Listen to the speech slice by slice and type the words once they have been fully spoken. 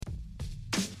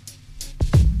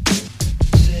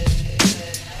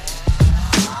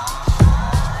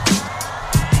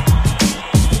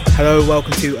Hello,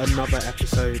 welcome to another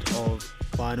episode of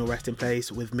Final Resting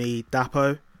Place with me,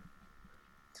 Dapo.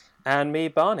 And me,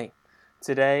 Barney.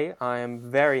 Today I am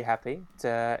very happy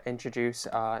to introduce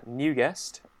our new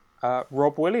guest,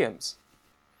 Rob Williams.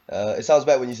 It sounds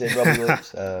better when you say Robbie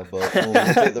Williams, but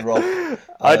we'll take the Rob.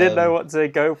 I didn't know what to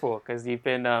go for because you've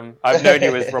been... I've known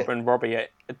you as Rob and Robbie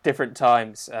at different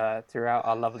times throughout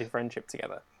our lovely friendship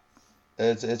together.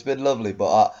 It's been lovely,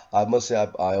 but I must say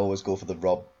I always go for the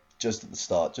Rob just at the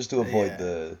start, just to avoid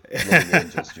the Loving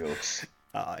Angels jokes.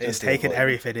 It's taken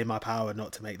everything in my power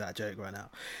not to make that joke right now.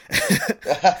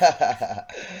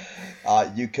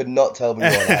 You could not tell me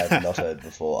one I have not heard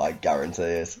before. I guarantee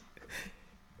it.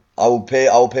 I'll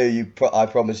pay you. I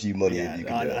promise you money if you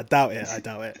can do it. I doubt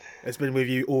it. It's been with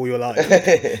you all your life.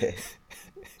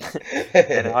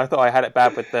 I thought I had it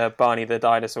bad with the Barney the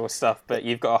dinosaur stuff, but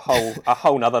you've got a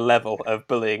whole nother level of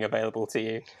bullying available to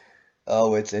you.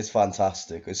 Oh, it's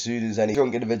fantastic. As soon as any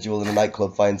drunk individual in a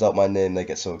nightclub finds out my name, they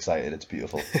get so excited. It's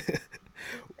beautiful.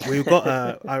 We've got.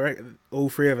 I reckon all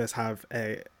three of us have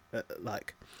a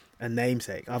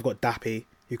namesake. I've got Dappy.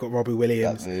 You've got Robbie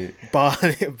Williams,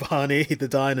 Barney the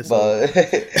dinosaur.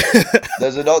 But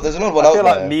there's another one I out feel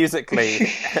there. like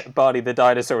musically, Barney the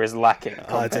dinosaur is lacking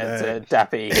compared to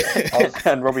Dappy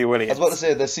and Robbie Williams. I was about to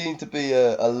say there seemed to be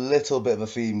a little bit of a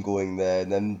theme going there,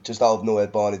 and then just out of nowhere,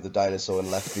 Barney the dinosaur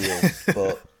in left field.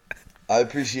 But I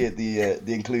appreciate the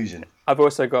inclusion. I've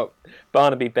also got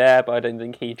Barnaby Bear, but I don't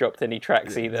think he dropped any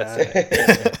tracks either.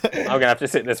 So I'm gonna have to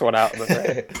sit this one out. I'm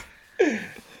afraid.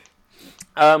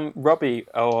 Robbie,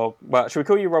 should we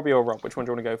call you Robbie or Rob? Which one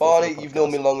do you want to go for? Barney, you've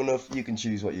known me long enough. You can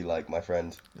choose what you like, my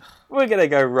friend. We're gonna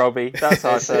go Robbie. That's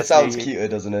our It sounds cuter,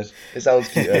 doesn't it? It sounds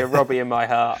cuter. You're Robbie in my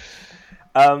heart.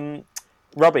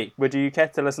 Robbie, would you care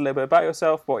to tell us a little bit about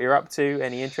yourself, what you're up to,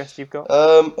 any interest you've got?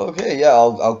 Okay, yeah,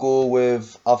 I'll go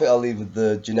with. I think I'll leave with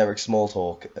the generic small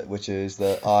talk, which is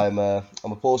that I'm a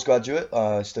postgraduate.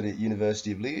 I study at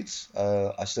University of Leeds.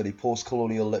 I study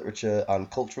post-colonial literature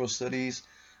and cultural studies.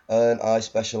 And I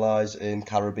specialise in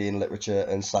Caribbean literature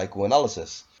and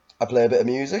psychoanalysis. I play a bit of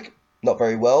music, not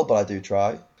very well, but I do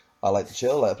try. I like to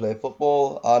chill, I like to play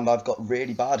football, and I've got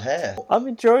really bad hair. I'm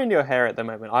enjoying your hair at the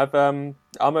moment.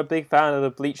 I'm a big fan of the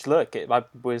bleached look. I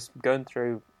was going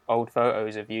through old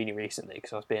photos of uni recently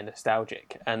because I was being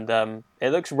nostalgic, and it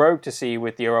looks rogue to see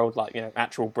with your old,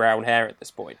 actual brown hair at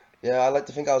this point. Yeah, I like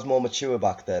to think I was more mature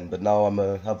back then, but now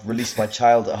I've released my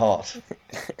child at heart.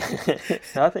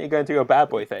 I think you're going through a bad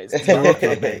boy phase.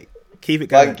 Okay, keep it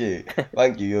going.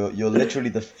 Thank you. You're literally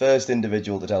the first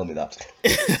individual to tell me that.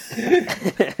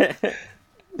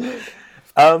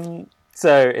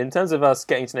 So, in terms of us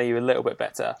getting to know you a little bit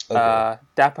better, okay.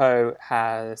 Dapo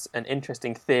has an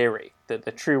interesting theory that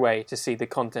the true way to see the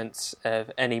contents of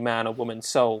any man or woman's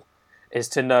soul is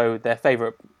to know their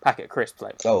favourite packet crisp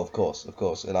flavour. Oh, of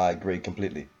course, and I agree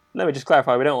completely. Let me just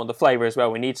clarify, we don't want the flavour as well.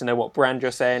 We need to know what brand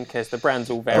you're saying, because the brands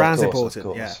all vary. Brand's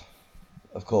important, yeah.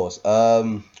 Of course.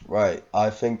 Right, I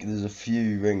think there's a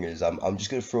few ringers. I'm just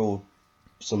going to throw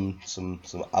some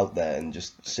out there and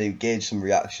just gauge some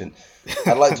reaction.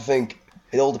 I'd like to think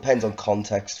it all depends on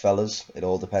context, fellas. It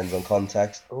all depends on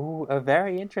context. Oh, a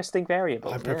very interesting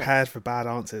variable. I'm prepared for bad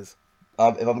answers.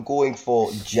 If I'm going for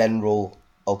general...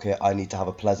 Okay, I need to have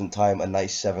a pleasant time, a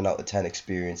nice 7 out of 10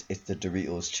 experience. It's the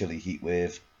Doritos Chili Heat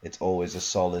Wave. It's always a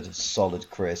solid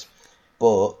crisp.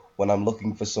 But when I'm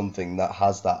looking for something that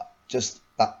has that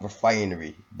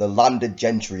refinery, the landed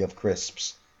gentry of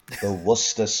crisps, the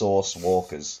Worcester Sauce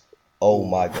Walkers. Oh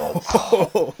my God.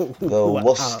 The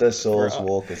Worcester Sauce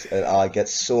Walkers. And I get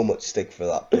so much stick for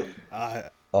that. There's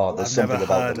I've something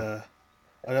about them.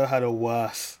 I never had a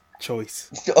worse choice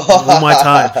all my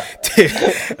time. Dude,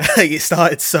 it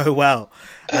started so well,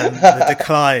 and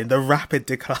the rapid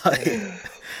decline.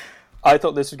 I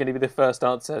thought this was going to be the first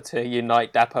answer to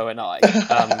unite Dapo and I,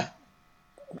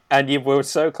 and you were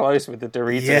so close with the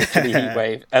Doritos Chili Heat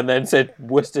Wave, and then said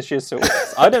Worcestershire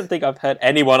sauce. I don't think I've heard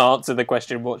anyone answer the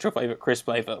question, "What's your favourite crisp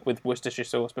flavour?" with Worcestershire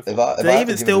sauce before. Do they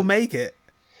even still make it?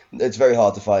 It's very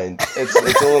hard to find.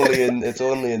 It's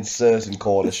only in certain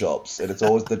corner shops, and it's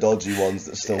always the dodgy ones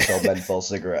that still sell menthol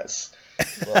cigarettes.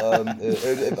 But,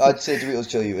 I'd say Doritos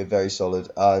Chili are very solid,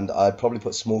 and I'd probably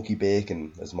put smoky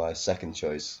bacon as my second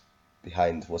choice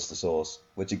behind Worcester sauce,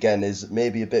 which again is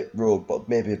maybe a bit rogue, but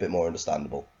maybe a bit more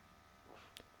understandable.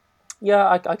 Yeah,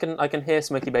 I can hear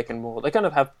smoky bacon more. They kind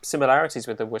of have similarities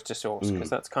with the Worcester sauce because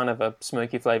that's kind of a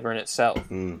smoky flavour in itself.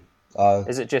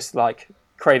 Is it just like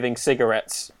craving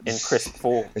cigarettes in crisp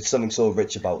form? It's something so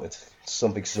rich about it. It's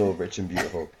something so rich and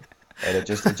beautiful, and it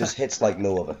just hits like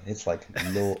no other. It's like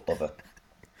no other.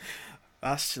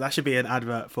 That should be an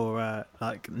advert for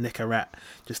like Nicorette,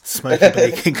 just smoking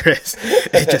bacon crisp.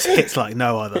 It just hits like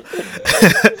no other.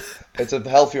 It's a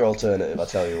healthier alternative, I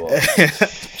tell you what.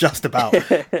 Just about.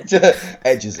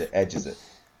 Edges it.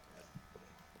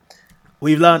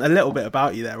 We've learned a little bit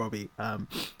about you there, Robbie.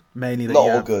 Mainly that not you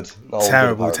all have good.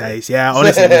 terrible taste. Yeah,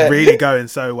 honestly, it was really going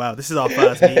so well. This is our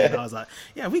first meeting. I was like,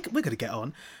 yeah, we're gonna get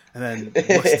on. And then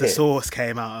Worcester sauce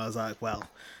came out. I was like, well,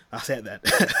 that's it then.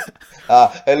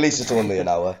 At least it's only an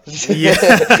hour. Yeah.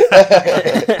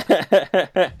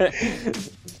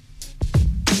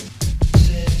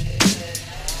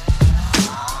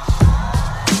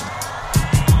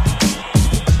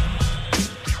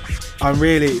 I'm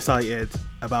really excited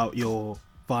about your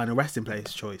vinyl resting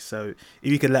place choice. So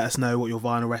if you could let us know what your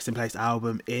vinyl resting place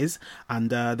album is and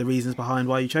the reasons behind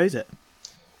why you chose it.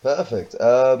 Perfect.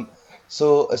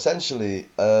 So essentially,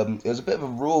 it was a bit of a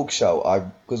rogue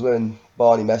shout. Because when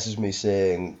Barney messaged me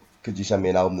saying, "Could you send me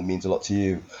an album that means a lot to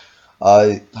you?"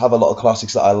 I have a lot of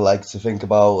classics that I like to think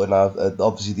about, and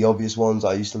obviously the obvious ones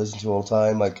I used to listen to all the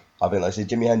time. Like I think, like say,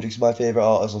 Jimi Hendrix is my favorite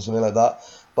artist or something like that.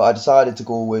 But I decided to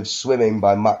go with "Swimming"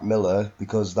 by Mac Miller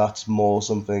because that's more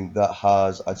something that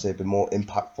has, I'd say, been more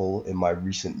impactful in my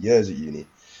recent years at uni.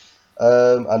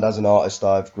 And as an artist,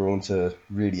 I've grown to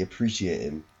really appreciate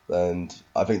him. And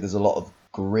I think there's a lot of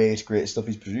great stuff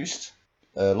he's produced.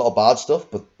 A lot of bad stuff,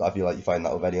 but I feel like you find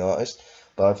that with any artist.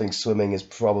 But I think "Swimming" is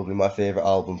probably my favourite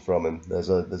album from him. There's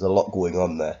a lot going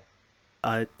on there.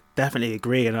 I definitely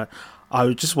agree, and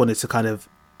I just wanted to kind of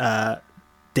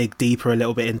dig deeper a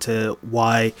little bit into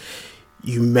why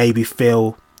you maybe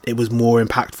feel it was more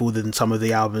impactful than some of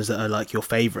the albums that are like your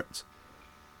favourites.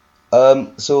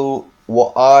 So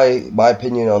my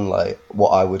opinion on like what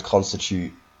I would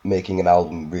constitute making an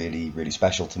album really, really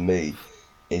special to me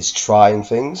is trying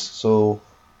things. So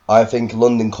I think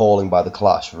 "London Calling" by The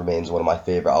Clash remains one of my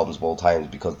favourite albums of all time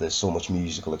because there's so much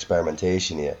musical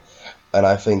experimentation here. And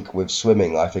I think with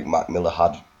 "Swimming," I think Mac Miller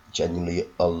had genuinely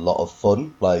a lot of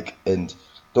fun. And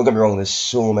don't get me wrong, there's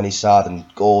so many sad and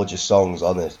gorgeous songs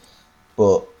on it,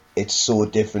 but it's so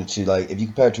different to, like, if you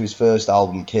compare it to his first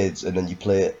album, Kids, and then you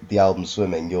play the album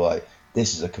 "Swimming," you're like,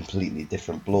 this is a completely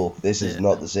different bloke. This is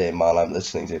not the same man I'm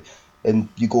listening to. And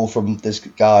you go from this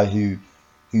guy who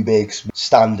makes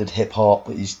standard hip hop,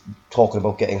 he's talking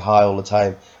about getting high all the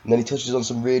time, and then he touches on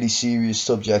some really serious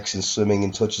subjects in "Swimming"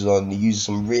 and he uses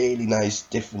some really nice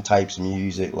different types of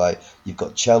music. Like, you've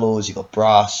got cellos, you've got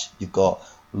brass, you've got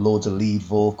loads of lead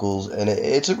vocals, and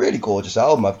it's a really gorgeous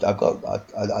album.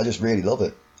 I just really love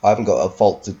it. I haven't got a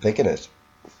fault to picking it.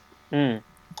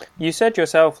 You said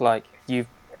yourself, like, you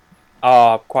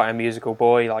are quite a musical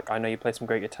boy. Like, I know you play some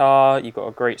great guitar, you've got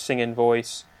a great singing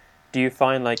voice. Do you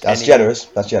find like That's generous.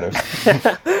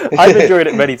 I've enjoyed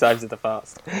it many times in the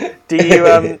past. Do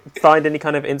you find any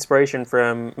kind of inspiration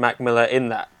from Mac Miller in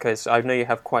that? Because I know you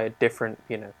have quite a different,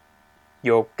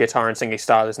 your guitar and singing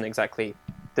style isn't exactly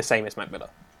the same as Mac Miller.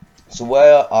 So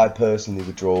where I personally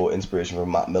would draw inspiration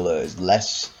from Mac Miller is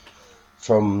less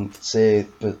from, say,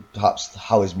 perhaps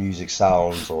how his music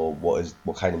sounds or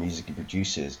what kind of music he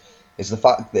produces. It's the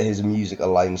fact that his music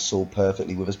aligns so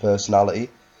perfectly with his personality.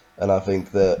 And I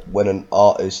think that when an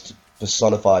artist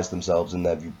personifies themselves in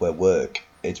their work,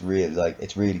 it's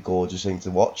really gorgeous thing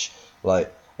to watch.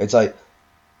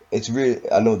 It's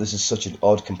really, I know this is such an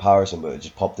odd comparison, but it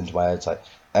just popped into my head. It's like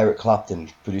Eric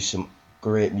Clapton produced some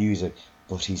great music,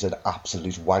 but he's an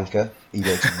absolute wanker. He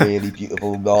makes really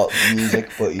beautiful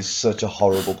music, but he's such a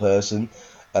horrible person.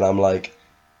 And I'm like,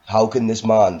 how can this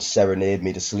man serenade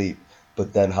me to sleep,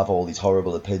 but then have all these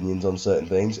horrible opinions on certain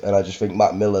things? And I just think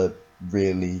Mac Miller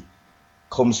really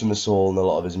comes from the soul in a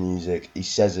lot of his music. He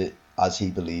says it as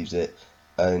he believes it,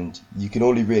 and you can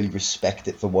only really respect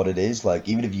it for what it is. Like,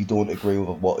 even if you don't agree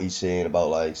with what he's saying about,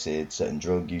 like, say, certain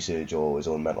drug usage or his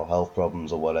own mental health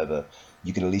problems or whatever,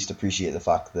 you can at least appreciate the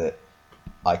fact that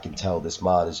I can tell this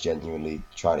man is genuinely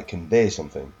trying to convey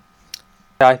something.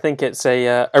 I think it's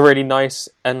a really nice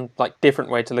and like different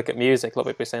way to look at music. A lot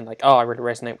of people are saying like, oh, I really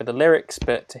resonate with the lyrics,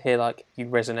 but to hear like you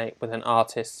resonate with an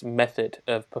artist's method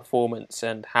of performance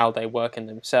and how they work in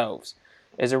themselves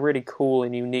is a really cool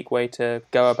and unique way to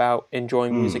go about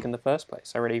enjoying music in the first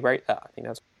place. I really rate that.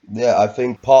 I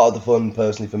think part of the fun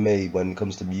personally for me when it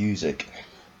comes to music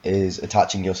is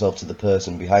attaching yourself to the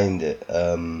person behind it.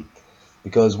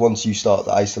 Because once you start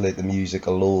to isolate the music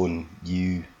alone,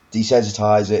 you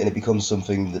desensitize it and it becomes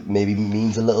something that maybe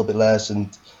means a little bit less. And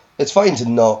it's fine to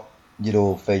not,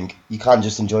 think you can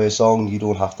just enjoy a song. You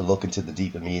don't have to look into the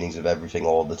deeper meanings of everything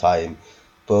all the time.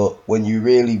 But when you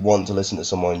really want to listen to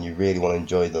someone and you really want to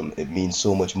enjoy them, it means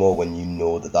so much more when you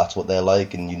know that that's what they're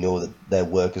like and you know that their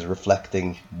work is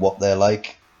reflecting what they're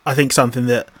like. I think something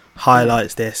that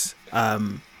highlights this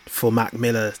for Mac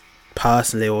Miller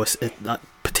personally, or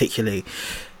particularly,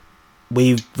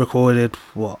 we've recorded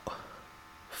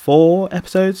 4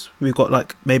 episodes. We've got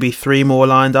like maybe 3 more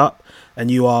lined up, and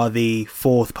you are the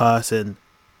 4th person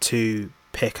to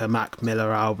pick a Mac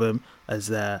Miller album as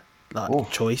their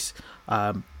choice.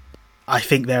 I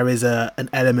think there is an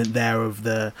element there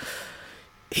of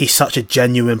he's such a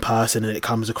genuine person, and it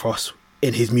comes across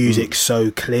in his music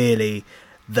so clearly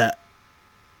that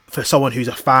for someone who's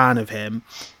a fan of him,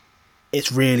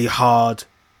 it's really hard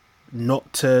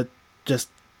not to just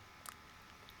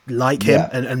like him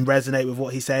and resonate with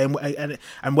what he's saying,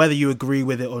 and whether you agree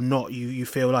with it or not, you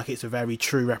feel like it's a very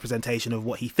true representation of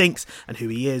what he thinks and who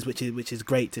he is, which is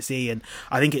great to see. And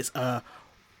I think it's a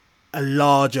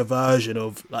larger version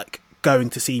of like going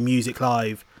to see music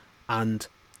live and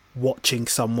watching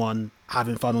someone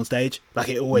having fun on stage. Like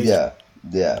it always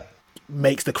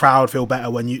makes the crowd feel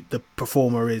better when the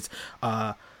performer is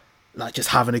like just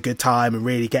having a good time and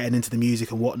really getting into the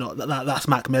music and whatnot. That's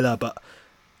Mac Miller, but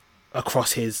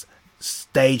across his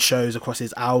stage shows, across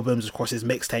his albums, across his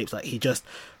mixtapes, like he just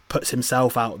puts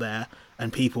himself out there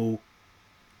and people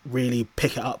really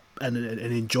pick it up and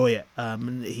enjoy it.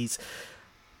 And he's,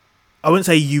 I wouldn't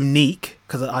say unique,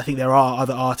 because I think there are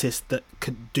other artists that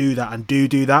could do that and do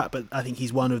that, but I think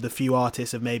he's one of the few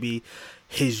artists of maybe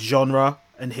his genre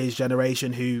and his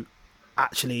generation who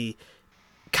actually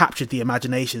captured the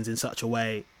imaginations in such a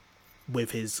way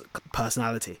with his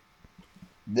personality.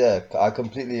 Yeah, I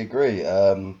completely agree.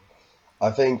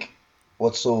 I think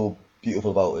what's so beautiful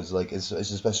about it is like it's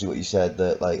especially what you said,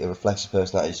 that like it reflects his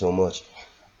personality so much.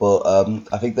 But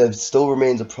I think there still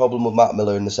remains a problem with Mac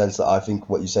Miller in the sense that I think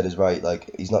what you said is right.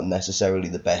 Like he's not necessarily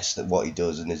the best at what he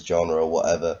does in his genre or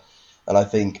whatever. And I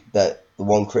think that the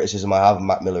one criticism I have of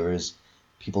Mac Miller is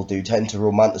people do tend to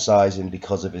romanticize him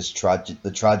because of his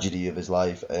the tragedy of his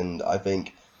life. And I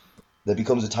think there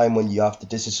becomes a time when you have to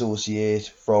disassociate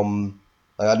from.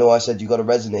 Like I know I said you got to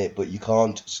resonate, but you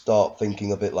can't start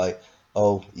thinking of it like,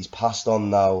 oh, he's passed on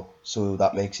now, so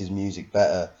that makes his music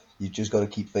better. You just got to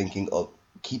keep thinking of.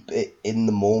 Keep it in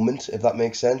the moment, if that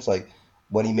makes sense. Like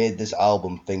when he made this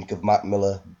album, think of Mac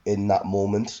Miller in that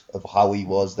moment of how he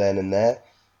was then and there.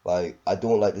 Like I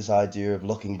don't like this idea of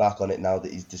looking back on it now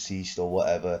that he's deceased or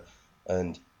whatever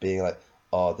and being like,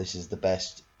 oh, this is the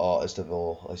best artist of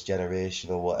all his generation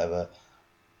or whatever.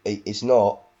 It's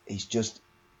not. He's just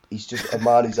a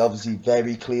man who's obviously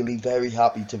very clearly very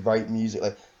happy to write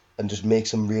music and just make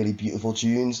some really beautiful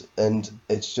tunes, and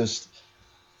it's just.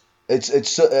 It's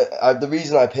the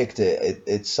reason I picked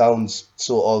it sounds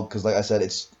so odd because, like I said,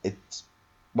 it's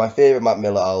my favourite Mac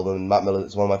Miller album. Mac Miller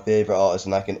is one of my favourite artists,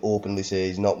 and I can openly say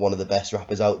he's not one of the best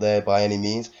rappers out there by any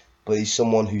means, but he's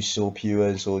someone who's so pure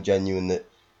and so genuine that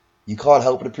you can't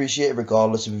help but appreciate it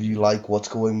regardless of if you like what's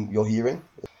you're hearing.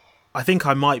 I think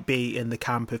I might be in the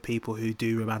camp of people who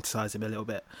do romanticize him a little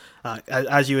bit.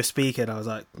 As you were speaking, I was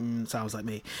like, sounds like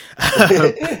me.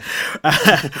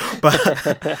 But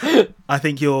I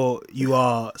think you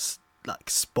are like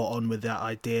spot on with that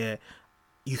idea.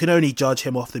 You can only judge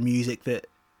him off the music that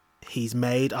he's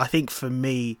made. I think for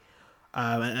me,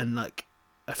 and like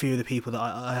a few of the people that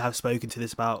I have spoken to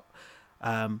this about,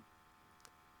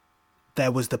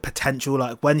 there was the potential,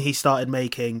 like when he started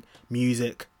making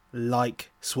music like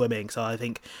Swimming, so I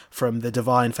think from The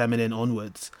Divine Feminine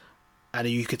onwards, and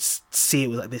you could see it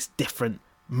was like this different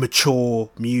mature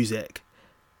music.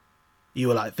 You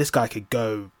were like, this guy could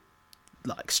go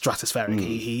like stratospheric.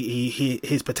 He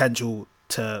his potential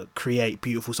to create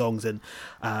beautiful songs and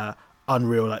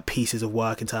unreal like pieces of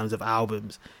work in terms of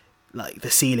albums, like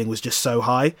the ceiling was just so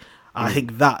high. I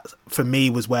think that for me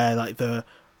was where like the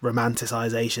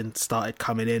romanticization started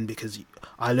coming in, because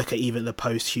I look at even the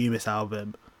posthumous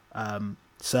album,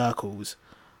 Circles,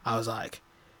 I was like,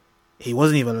 he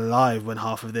wasn't even alive when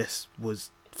half of this was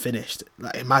finished.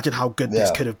 Like imagine how good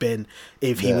this could have been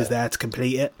if he was there to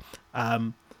complete it.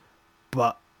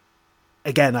 But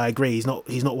again, I agree, he's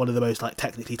not one of the most like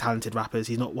technically talented rappers.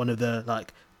 He's not one of the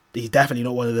like, he's definitely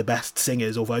not one of the best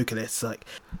singers or vocalists. Like,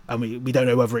 and we don't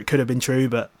know whether it could have been true,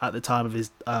 but at the time of his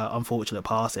unfortunate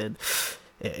passing,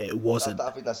 it wasn't. I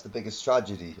think that's the biggest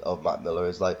tragedy of Mac Miller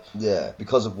is like,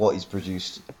 because of what he's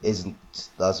produced isn't,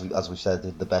 as we said,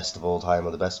 the best of all time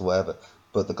or the best of whatever,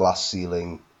 but the glass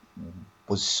ceiling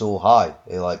was so high.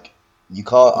 Like, you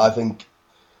can't, I think,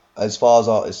 as far as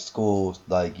artists go,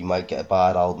 like, you might get a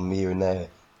bad album here and there,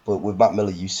 but with Mac Miller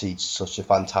you see such a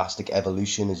fantastic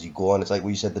evolution as you go on. It's like what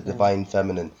you said, the Divine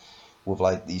Feminine, with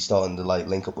like he's starting to like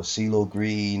link up with CeeLo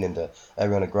Green and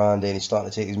Ariana Grande, and he's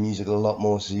starting to take his music a lot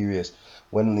more serious.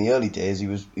 When in the early days he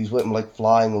was working like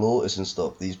Flying Lotus and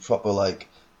stuff, these proper like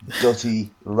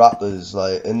dutty rappers,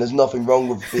 like, and there's nothing wrong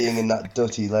with being in that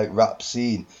dutty like rap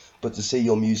scene, but to see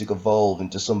your music evolve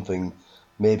into something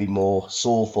maybe more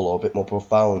soulful or a bit more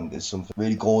profound is something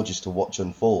really gorgeous to watch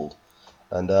unfold.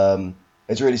 And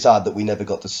it's really sad that we never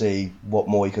got to see what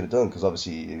more he could have done, because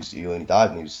obviously he only died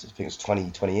when he was, I think it was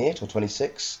 28 or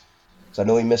 26. So I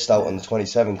know he missed out on the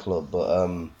 27 club, but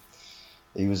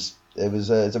it's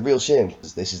a real shame,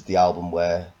 because this is the album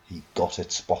where he got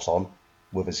it spot on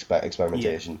with his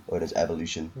experimentation or his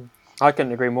evolution. I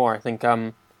couldn't agree more. I think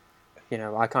I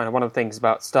kind of, one of the things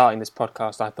about starting this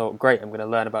podcast, I thought, great, I'm going to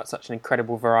learn about such an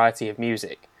incredible variety of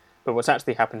music. But what's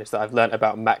actually happened is that I've learned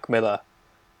about Mac Miller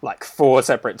like 4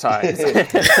 separate times. But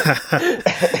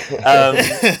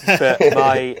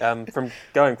from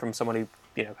going from someone who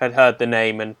had heard the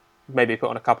name and maybe put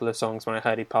on a couple of songs when I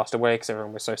heard he passed away because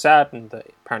everyone was so sad and that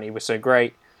apparently he was so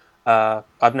great,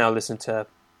 I've now listened to,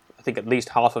 I think, at least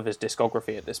half of his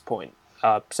discography at this point,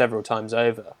 several times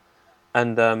over.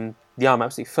 And I'm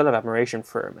absolutely full of admiration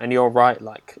for him. And you're right,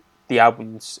 like, the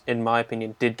albums, in my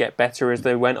opinion, did get better as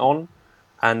they went on.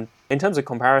 And in terms of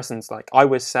comparisons, like, I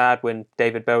was sad when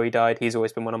David Bowie died. He's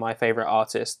always been one of my favourite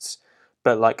artists.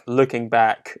 But, like, looking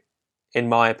back, in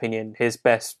my opinion, his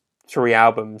best 3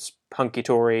 albums, Hunky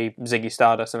Tory, Ziggy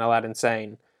Stardust, and Aladdin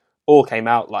Sane, all came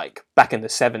out, like, back in the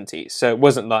 70s. So it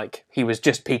wasn't like he was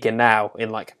just peaking now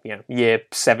in, like, year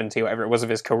 70, whatever it was of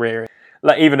his career.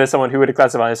 Like, even as someone who would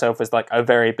classify himself as, like, a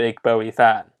very big Bowie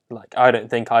fan, like, I don't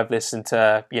think I've listened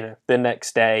to, The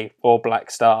Next Day or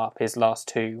Black Star, his last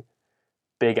 2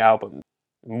 big albums,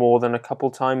 more than a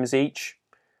couple times each.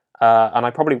 And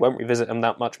I probably won't revisit them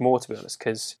that much more, to be honest,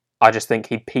 because I just think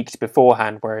he peaked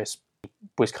beforehand, whereas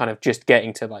was kind of just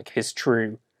getting to, like, his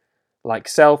true, like,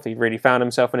 self. He really found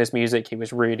himself in his music. He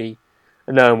was really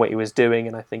knowing what he was doing,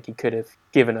 and I think he could have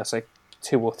given us, like,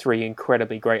 2 or 3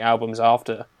 incredibly great albums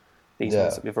after these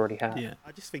ones that we've already had. Yeah,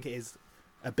 I just think it is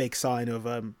a big sign of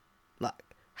like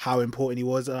how important he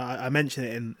was. I mentioned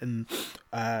it in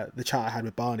the chat I had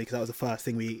with Barney, because that was the first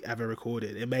thing we ever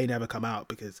recorded. It may never come out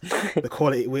because the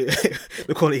quality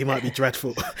might be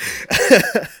dreadful.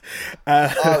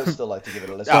 I would still like to give it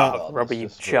a listen. Robbie, you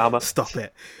charmer. Stop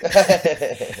it.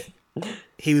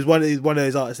 He was one of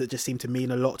those artists that just seemed to mean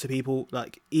a lot to people.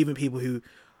 Like, even people who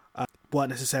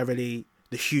weren't necessarily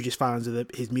the hugest fans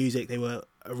of his music, they were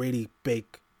a really big,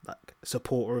 like,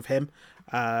 supporter of him.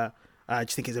 I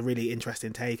just think it's a really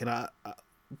interesting take. And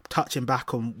touching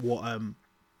back on what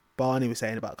Barney was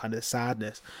saying about kind of the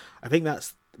sadness, I think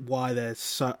that's why there's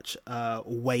such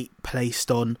weight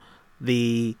placed on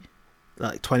the,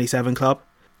 like, 27 Club.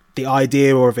 The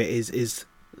idea of it is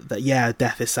that, yeah,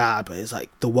 death is sad, but it's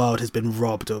like the world has been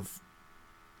robbed of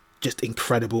just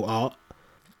incredible art.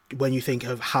 When you think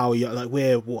of how you're, like,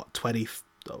 we're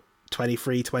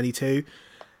 23, 22,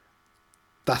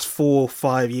 that's 4 or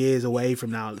 5 years away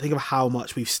from now. Think of how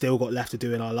much we've still got left to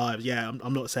do in our lives. Yeah,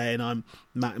 I'm not saying I'm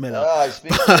Mac Miller.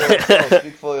 Speak for yourself.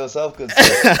 Speak for yourself, good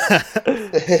sir.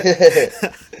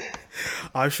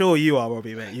 I'm sure you are,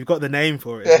 Robbie, mate. You've got the name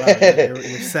for it as well.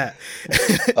 You're set.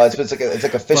 It's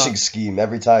like a phishing scheme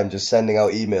every time, just sending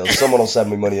out emails. Someone will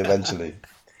send me money eventually.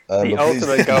 The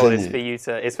ultimate goal is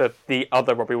for the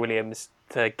other Robbie Williams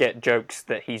to get jokes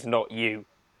that he's not you.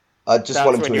 I just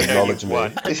want him to acknowledge me.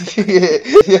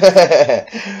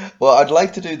 Yeah. Well, I'd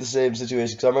like to do the same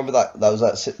situation, because I remember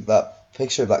that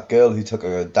picture of that girl who took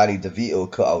a Danny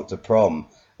DeVito cutout to prom,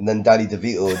 and then Danny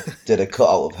DeVito did a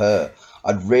cutout of her.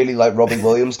 I'd really like Robbie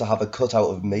Williams to have a cutout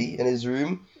of me in his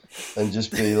room, and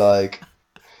just be like,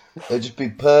 it'd just be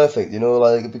perfect,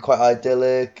 like, it'd be quite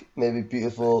idyllic, maybe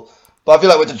beautiful. But I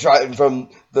feel like we're detracting from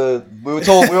we were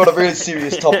on a really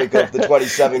serious topic of the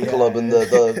 27 Club and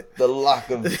the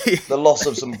loss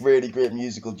of some really great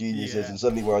musical geniuses, and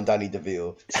suddenly we're on Danny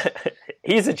DeVito.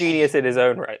 He's a genius in his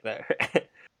own right, though.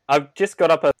 I've just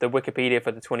got up the Wikipedia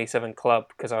for the 27 Club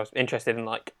because I was interested in,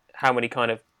 like, how many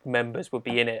kind of members would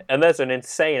be in it, and there's an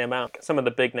insane amount. Some of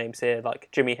the big names here, like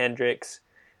Jimi Hendrix,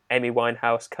 Amy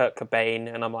Winehouse, Kurt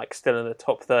Cobain, and I'm, like, still in the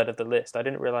top third of the list. I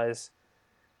didn't realise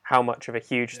how much of a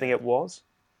huge thing it was.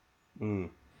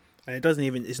 And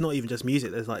it's not even just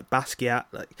music. There's, like, Basquiat,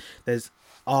 like, there's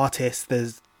artists,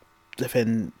 there's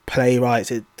different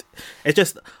playwrights. It's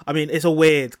just, I mean, it's a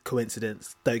weird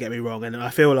coincidence, don't get me wrong, and I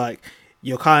feel like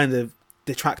you're kind of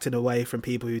detracting away from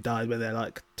people who died when they're,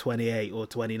 like, 28 or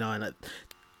 29. Like,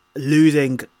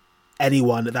 losing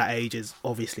anyone at that age is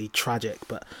obviously tragic,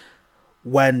 but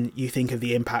when you think of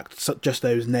the impact, just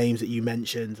those names that you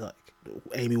mentioned, like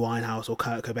Amy Winehouse or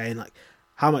Kurt Cobain, like,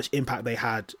 how much impact they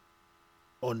had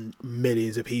on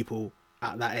millions of people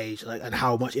at that age, like, and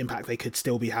how much impact they could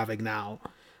still be having now,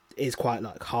 is quite,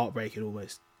 like, heartbreaking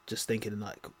almost. just thinking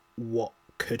like what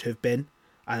could have been,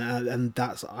 and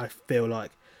that's, I feel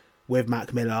like, with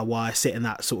Mac Miller, why I sit in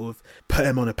that sort of put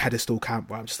him on a pedestal camp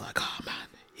where I'm just like, oh man,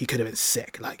 he could have been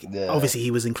sick. Like, obviously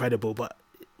he was incredible, but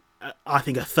I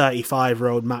think a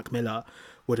 35-year-old Mac Miller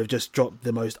would have just dropped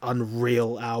the most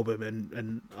unreal album,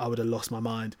 and I would have lost my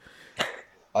mind.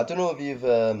 I don't know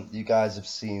if you guys have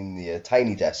seen the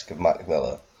Tiny Desk of Mac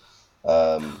Miller.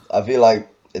 I feel like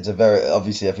it's a very,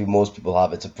 obviously I think most people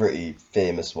have, it's a pretty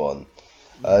famous one.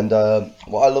 And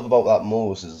what I love about that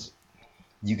most is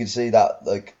you can see that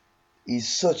like he's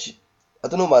such, I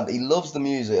don't know man, he loves the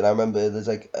music. And I remember there's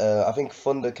like I think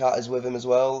Thundercat is with him as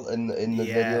well in the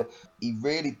video. He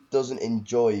really doesn't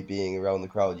enjoy being around the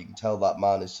crowd. You can tell that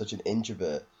man is such an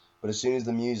introvert. But as soon as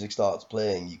the music starts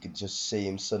playing, you can just see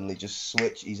him suddenly just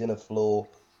switch. He's in a flow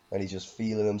and he's just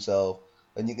feeling himself.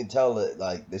 And you can tell that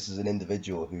like this is an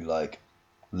individual who like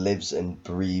lives and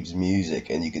breathes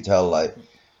music. And you can tell like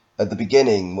at the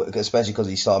beginning, especially because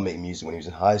he started making music when he was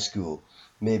in high school,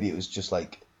 maybe it was just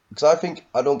like, because I think,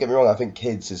 I don't get me wrong, I think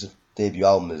Kids, his debut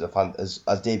album, is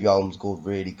as debut albums go,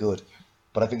 really good.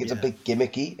 But I think it's a bit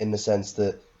gimmicky in the sense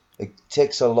that it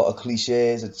takes a lot of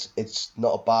cliches. It's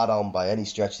not a bad album by any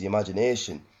stretch of the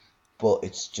imagination, but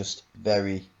it's just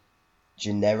very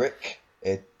generic.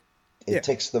 It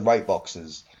ticks the right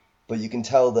boxes. But you can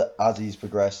tell that as he's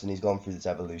progressed and he's gone through this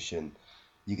evolution,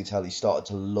 you can tell he started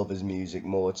to love his music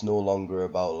more. It's no longer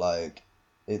about like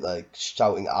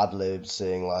shouting ad libs,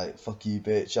 saying like "fuck you,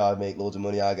 bitch," I make loads of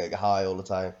money, I get high all the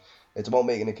time. It's about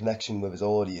making a connection with his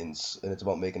audience, and it's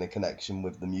about making a connection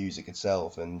with the music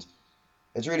itself. And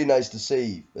it's really nice to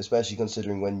see, especially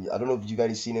considering when, I don't know if you've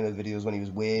already seen any videos when he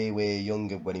was way, way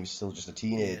younger, when he was still just a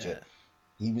teenager.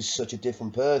 He was such a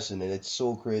different person, and it's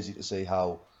so crazy to see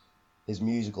how his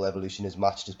musical evolution has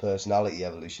matched his personality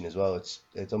evolution as well.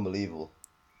 It's unbelievable.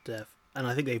 And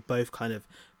I think they both kind of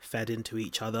fed into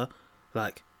each other.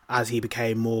 Like, as he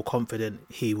became more confident,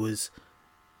 he was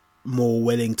more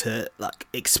willing to like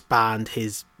expand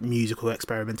his musical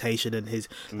experimentation and his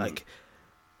like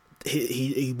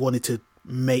he wanted to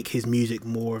make his music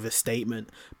more of a statement,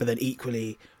 but then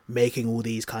equally making all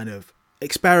these kind of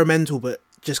experimental but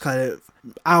just kind of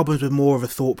albums with more of a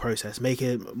thought process,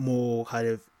 making more kind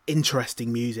of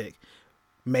interesting music,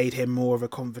 made him more of a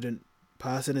confident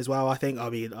person as well. I think, I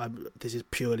mean, this is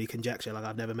purely conjecture, like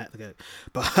I've never met the guy,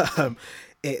 but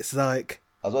it's like,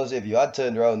 I was going to say, if you had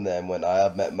turned around then when I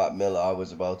had met Mac Miller, I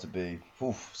was about to be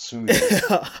sweet.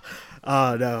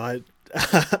 Oh no,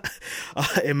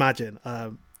 I imagine.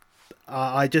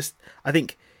 I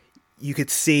think you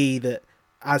could see that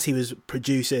as he was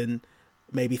producing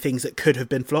maybe things that could have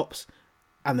been flops,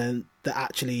 and then that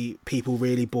actually people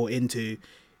really bought into,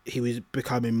 he was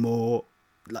becoming more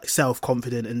like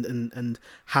self-confident and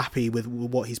happy with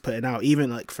what he's putting out,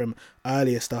 even like from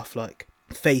earlier stuff like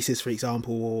Faces, for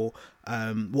example, or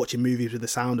watching movies with the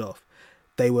sound off.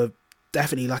 They were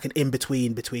definitely like an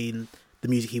in-between between the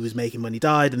music he was making when he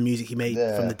died and the music he made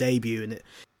from the debut, and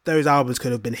those albums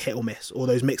could have been hit or miss, or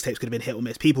those mixtapes could have been hit or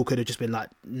miss. People could have just been like,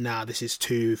 nah, this is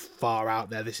too far out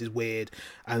there, this is weird,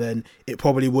 and then it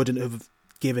probably wouldn't have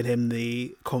given him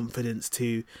the confidence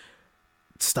to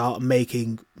start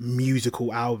making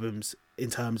musical albums in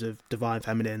terms of Divine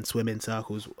Feminine, Swim in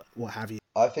Circles, what have you.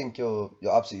 I think you're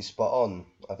absolutely spot on.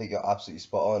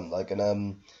 Like, and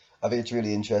I think it's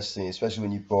really interesting, especially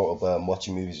when you brought up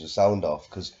watching movies with sound off,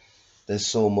 because there's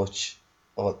so much.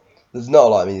 There's not a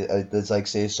lot. I mean, there's like,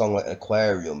 say, a song like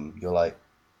Aquarium. You're like,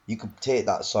 you could take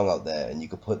that song out there and you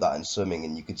could put that in Swimming,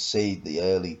 and you could see the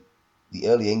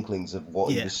early inklings of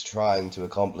what he was trying to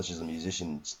accomplish as a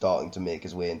musician, starting to make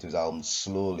his way into his albums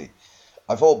slowly.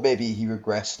 I thought maybe he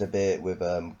regressed a bit with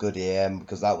Good AM,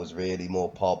 because that was really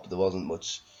more pop. There wasn't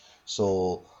much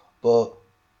soul, but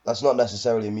that's not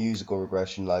necessarily a musical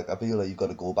regression. Like, I feel like you've got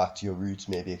to go back to your roots,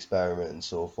 maybe experiment and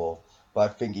so forth. But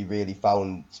I think he really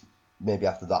found, maybe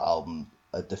after that album,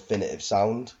 a definitive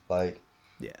sound. Like,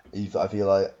 I feel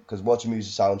like, because watching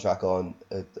music soundtrack on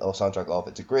or soundtrack off,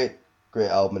 it's a great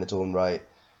album in its own right.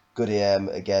 Good AM,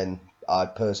 again, I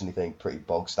personally think pretty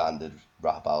bog standard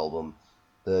rap album.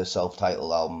 The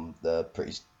self-titled album, they're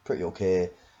pretty okay,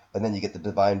 and then you get the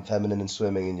Divine Feminine and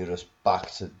Swimming, and you're just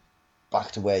back to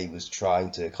where he was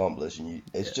trying to accomplish, and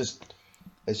it's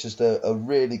just a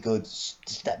really good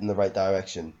step in the right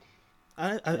direction.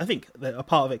 I think that a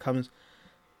part of it comes,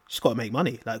 just got to make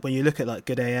money. Like when you look at like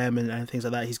Good AM and things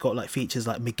like that, he's got like features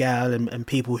like Miguel and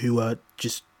people who were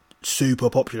just super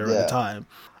popular at the time.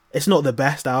 It's not the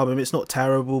best album, it's not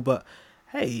terrible, but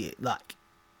hey, like,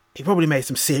 he probably made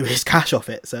some serious cash off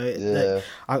it. So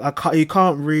you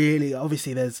can't really,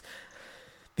 obviously there's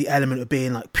the element of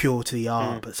being like pure to the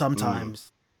art, but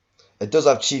sometimes It does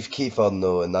have Chief Keef on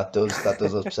though, and that does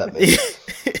upset me.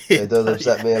 It does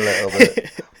upset me a little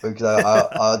bit because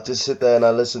I just sit there and I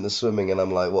listen to Swimming and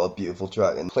I'm like, what a beautiful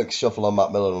track, and click shuffle on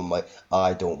Mac Miller and I'm like,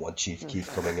 I don't want Chief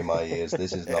Keef coming in my ears.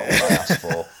 This is not what I asked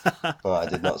for. Oh, I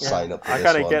did not sign up for this one.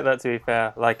 I kind of get that, to be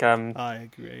fair. Like, I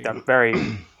agree. A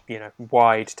very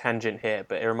wide tangent here,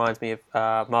 but it reminds me of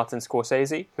Martin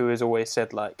Scorsese, who has always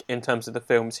said, like, in terms of the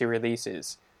films he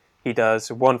releases, he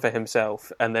does one for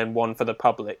himself and then one for the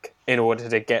public in order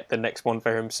to get the next one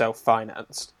for himself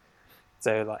financed.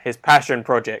 So, like, his passion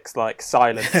projects, like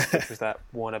Silence, which was that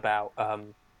one about, I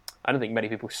don't think many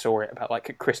people saw it, about,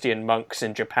 like, Christian monks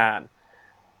in Japan.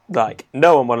 Like,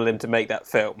 no one wanted him to make that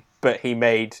film, but he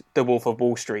made The Wolf of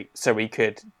Wall Street so he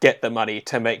could get the money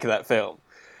to make that film.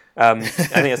 I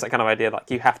think it's that kind of idea,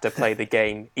 like, you have to play the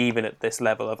game even at this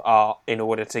level of art in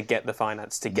order to get the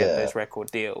finance to get those record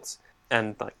deals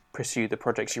and, like, pursue the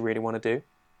projects you really want to do.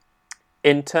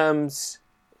 In terms,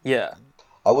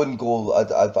 I wouldn't go.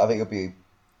 I think it'd be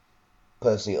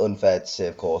personally unfair to say,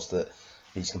 of course, that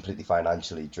he's completely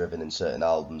financially driven in certain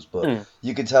albums, but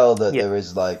you could tell that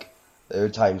there are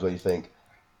times where you think,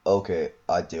 okay,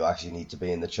 I do actually need to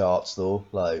be in the charts though.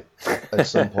 Like, at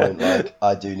some point, like,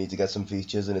 I do need to get some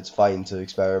features, and it's fine to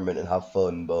experiment and have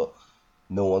fun, but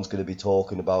no one's going to be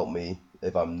talking about me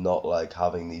if I'm not, like,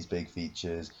 having these big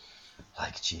features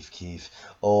like Chief Keef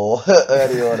or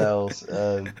anyone else.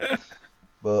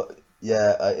 But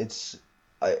yeah,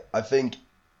 I think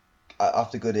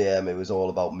after Good AM, it was all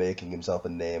about making himself a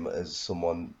name as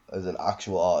an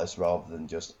actual artist rather than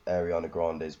just Ariana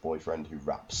Grande's boyfriend who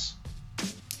raps.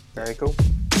 Very cool.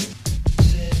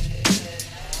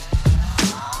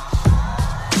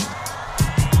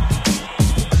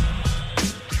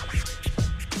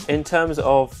 In terms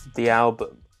of the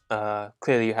album,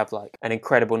 clearly you have, like, an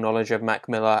incredible knowledge of Mac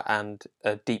Miller and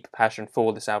a deep passion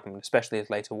for this album, especially his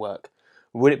later work.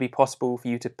 Would it be possible for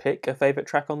you to pick a favourite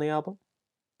track on the album?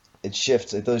 It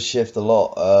shifts. It does shift a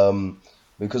lot.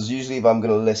 Because usually if I'm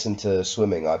going to listen to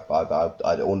Swimming, I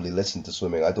only listen to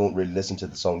Swimming. I don't really listen to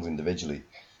the songs individually.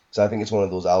 So I think it's one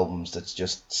of those albums that's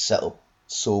just set up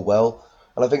so well.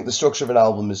 And I think the structure of an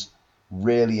album is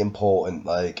really important.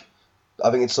 Like,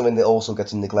 I think it's something that also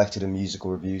gets neglected in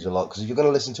musical reviews a lot. Because if you're going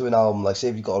to listen to an album, like say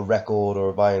if you've got a record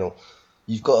or a vinyl,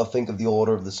 you've got to think of the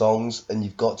order of the songs, and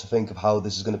you've got to think of how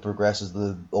this is going to progress as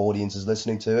the audience is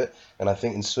listening to it. And I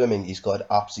think in Swimming, he's got it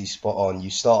absolutely spot on. You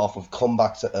start off with Come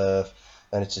Back to Earth,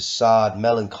 and it's a sad,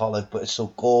 melancholic, but it's so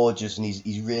gorgeous, and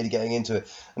he's really getting into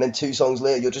it. And then 2 songs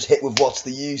later, you're just hit with What's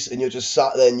the Use, and you're just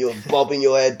sat there and you're bobbing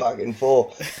your head back and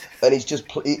forth. And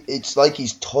it's like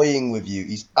he's toying with you.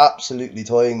 He's absolutely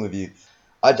toying with you.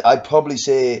 I'd probably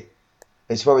say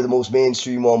it's probably the most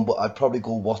mainstream one, but I'd probably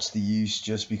go What's the Use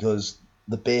just because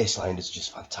the bass line is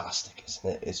just fantastic, isn't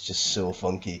it? It's just so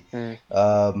funky.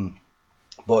 But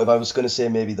if I was going to say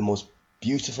maybe the most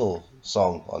beautiful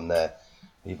song on there,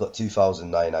 you've got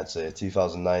 2009, I'd say.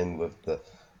 2009 with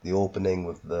the opening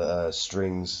with the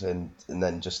strings and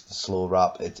then just the slow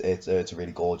rap. It's a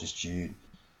really gorgeous tune.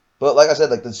 But like I said,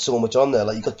 like there's so much on there.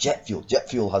 Like you got Jet Fuel. Jet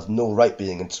Fuel has no right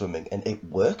being in Swimming, and it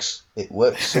works. It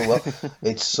works so well.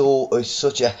 It's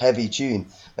such a heavy tune,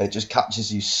 and it just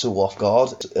catches you so off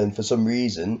guard. And for some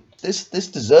reason, this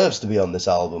deserves to be on this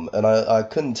album, and I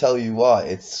couldn't tell you why.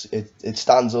 It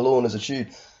stands alone as a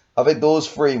tune. I think those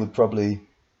 3 would probably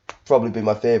be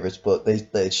my favourites, but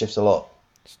it shifts a lot.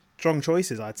 Strong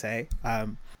choices, I'd say.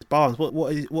 Barnes,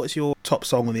 what's your top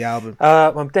song on the album?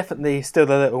 I'm definitely still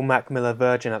the little Mac Miller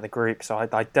virgin at the group, so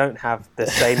I don't have the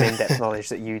same in-depth knowledge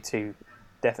that you two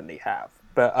definitely have.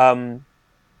 But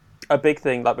a big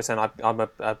thing, like we're saying, I'm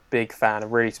a big fan. I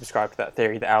really subscribe to that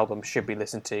theory that albums should be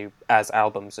listened to as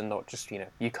albums and not just,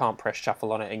 you can't press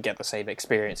shuffle on it and get the same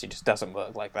experience. It just doesn't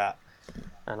work like that.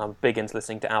 And I'm big into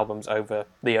listening to albums over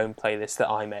the own playlist that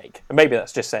I make. And maybe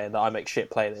that's just saying that I make shit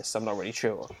playlists, I'm not really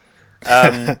sure.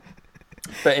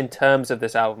 But in terms of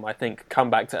this album, I think Come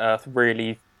Back to Earth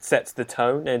really sets the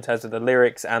tone in terms of the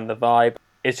lyrics and the vibe.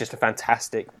 It's just a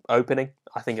fantastic opening.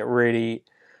 I think it really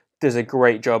does a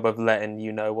great job of letting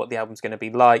you know what the album's going to be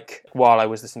like. While I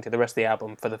was listening to the rest of the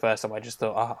album for the first time, I just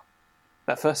thought,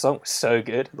 that first song was so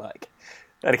good. Like,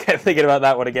 and I kept thinking about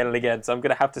that one again and again. So I'm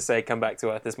going to have to say Come Back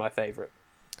to Earth is my favourite.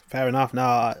 Fair enough. No,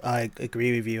 I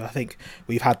agree with you. I think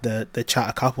we've had the chat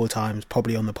a couple of times,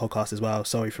 probably on the podcast as well.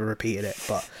 Sorry for repeating it,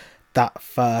 but that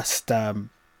first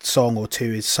song or 2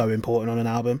 is so important on an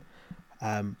album.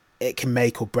 It can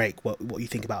make or break what you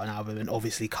think about an album, and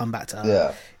obviously Come Back to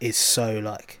Earth is so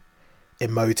like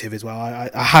emotive as well.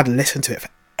 I hadn't listened to it for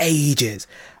ages,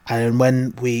 and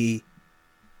when we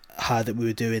heard that we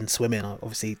were doing Swimming, I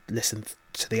obviously listened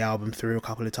to the album through a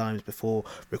couple of times before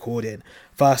recording.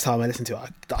 First time I listened to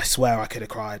it, I swear I could have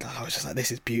cried. I was just like,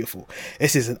 this is beautiful.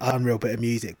 This is an unreal bit of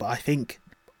music. But I think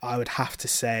I would have to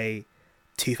say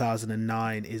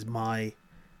 2009 is my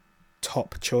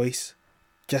top choice,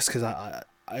 just because I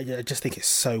just think it's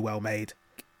so well made.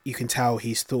 You can tell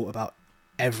he's thought about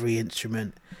every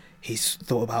instrument. He's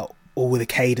thought about all the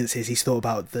cadences. He's thought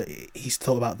about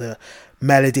the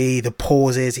melody, the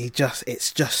pauses.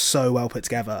 It's just so well put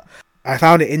together. I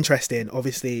found it interesting.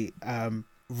 Obviously,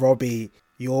 Robbie,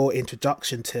 your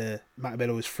introduction to Mac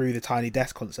Miller was through the Tiny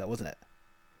Desk concert, wasn't it?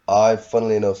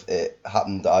 Funnily enough, it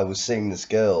happened. I was seeing this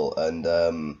girl,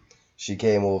 and she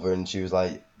came over, and she was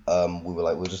like, we were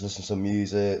like, we'll just listen to some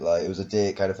music. Like, it was a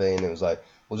date kind of thing. And it was like,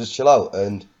 we'll just chill out.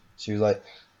 And she was like,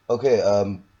 okay,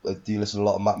 do you listen to a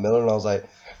lot of Mac Miller? And I was like,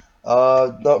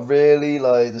 not really.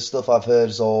 Like, the stuff I've heard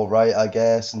is all right, I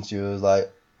guess. And she was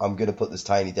like, I'm gonna put this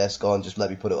Tiny Desk on. Just let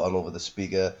me put it on over the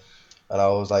speaker. And I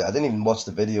was like, I didn't even watch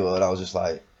the video, and I was just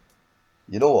like,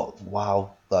 you know what?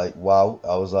 Wow, like wow.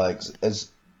 I was like,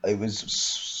 it was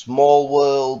Small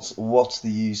Worlds, What's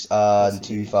the Use, and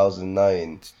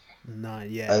 2009.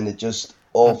 Yeah. And it just,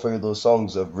 all three of those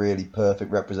songs are really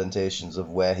perfect representations of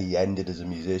where he ended as a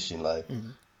musician. Like,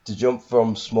 to jump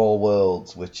from Small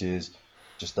Worlds, which is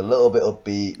just a little bit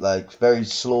upbeat, like very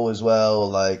slow as well.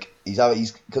 Like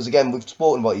he's because again we've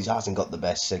spoken about he hasn't got the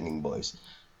best singing voice,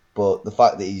 but the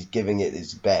fact that he's giving it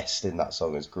his best in that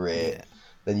song is great. Yeah.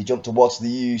 Then you jump to What's the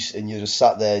Use, and you're just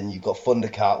sat there, and you've got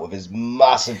Thundercat with his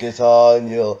massive guitar, and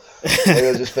you're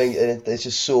just thinking it's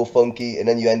just so funky. And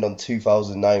then you end on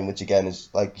 2009, which again is,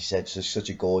 like you said, just such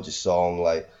a gorgeous song.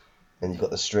 Like, and you've got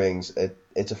the strings.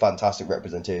 It's a fantastic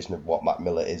representation of what Mac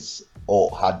Miller is or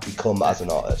had become as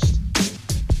an artist.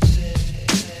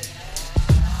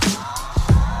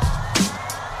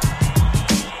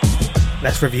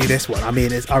 Let's review this one. I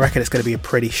mean, I reckon it's going to be a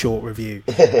pretty short review.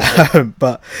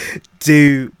 But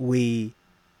do we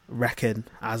reckon,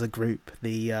 as a group,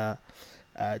 the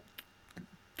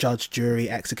judge, jury,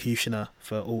 executioner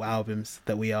for all albums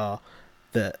that we are,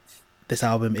 that this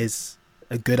album is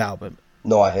a good album?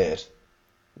 No, I hate.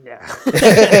 Yeah.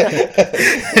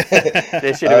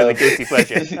 This should have been a guilty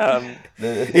pleasure.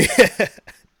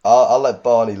 I'll let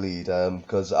Barney lead,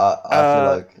 because I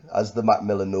feel like, as the Mac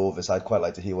Miller novice, I'd quite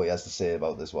like to hear what he has to say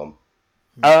about this one.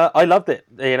 I loved it.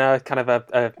 You know, kind of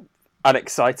a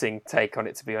unexciting take on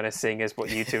it, to be honest, seeing as what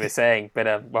you two are saying.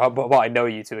 But what I know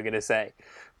you two are going to say.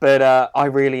 But I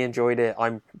really enjoyed it.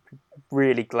 I'm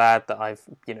really glad that I've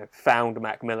found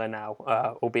Mac Miller now,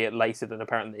 albeit later than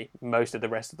apparently most of the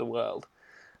rest of the world.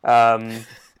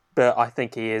 But I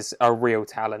think he is a real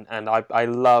talent, and I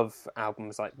love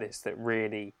albums like this that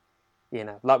really,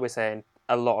 like we're saying,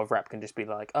 a lot of rap can just be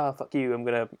like, oh, fuck you, I'm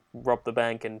going to rob the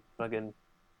bank and fucking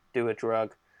do a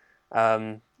drug.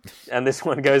 And this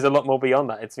one goes a lot more beyond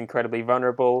that. It's incredibly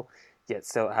vulnerable, yet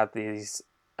still have these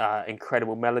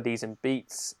incredible melodies and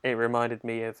beats. It reminded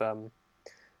me of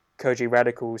Koji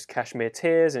Radical's Kashmir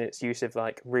Tears and its use of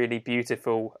like really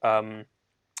beautiful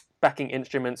backing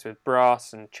instruments with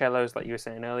brass and cellos, like you were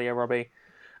saying earlier, Robbie.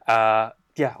 I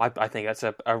think that's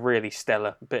a really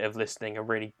stellar bit of listening, a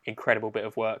really incredible bit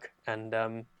of work, and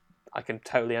I can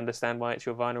totally understand why it's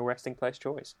your vinyl resting place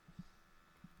choice.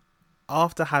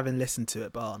 After having listened to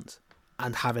it, Barnes,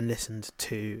 and having listened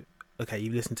to,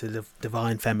 you've listened to the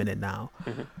Divine Feminine now,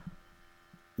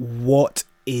 what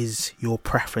is your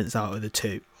preference out of the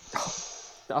two?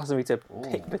 Asking me to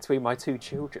pick between my two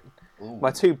children. Ooh.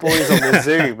 My two boys on the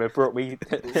Zoom have brought me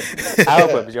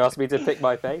albums. You asked me to pick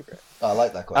my favourite. I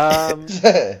like that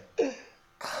question.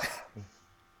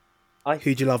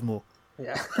 Who do you love more?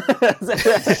 Yeah.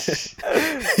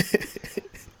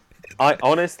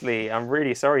 I'm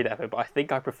really sorry, Devin, but I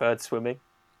think I preferred Swimming.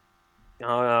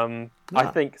 I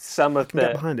think some of the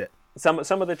behind it. Some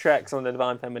of the tracks on the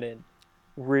Divine Feminine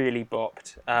really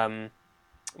bopped.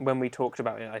 When we talked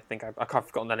about it, I think I can't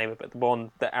forgotten the name of it, the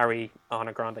one that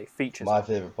Ariana Grande features. My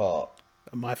favourite part,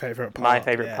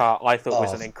 I thought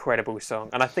was an incredible song.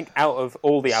 And I think out of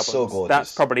all the albums,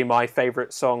 that's probably my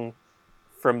favourite song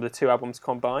from the two albums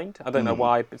combined. I don't know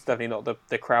why, but it's definitely not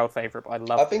the crowd favourite, but I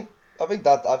love it.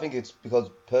 I think it's because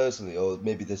personally, or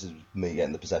maybe this is me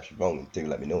getting the perception wrong, do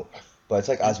let me know. But it's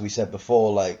like, as we said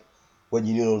before, like, when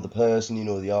you know the person, you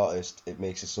know the artist, it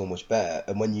makes it so much better.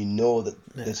 And when you know that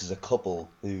this is a couple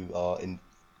who are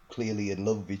clearly in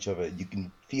love with each other, you can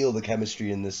feel the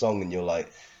chemistry in this song, and you're like,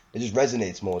 it just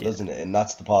resonates more, doesn't it? And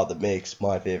that's the part that makes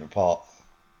my favourite part.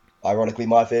 Ironically,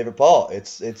 my favourite part.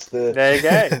 It's the there you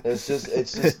go. It's just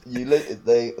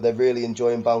they're really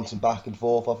enjoying bouncing back and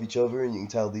forth off each other, and you can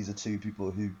tell these are two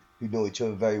people who know each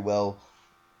other very well.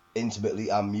 intimately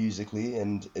and musically,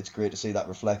 and it's great to see that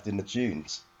reflected in the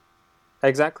tunes.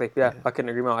 Exactly, yeah, I couldn't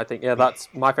agree more. I think, that's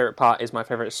my favourite part, is my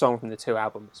favourite song from the two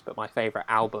albums, but my favourite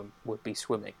album would be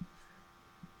Swimming.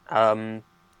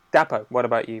 Dapo, what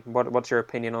about you? What's your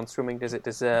opinion on Swimming? Does it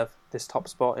deserve this top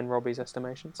spot in Robbie's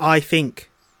estimations? I think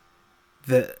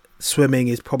that Swimming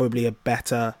is probably a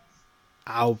better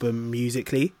album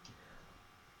musically,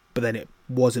 but then it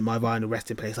wasn't my vinyl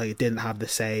resting place. Like, it didn't have the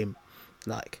same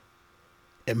like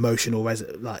emotional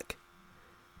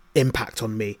impact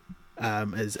on me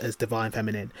as Divine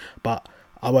Feminine. But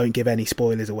I won't give any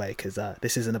spoilers away because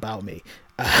this isn't about me.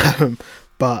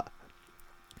 But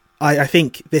I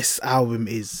think this album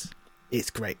it's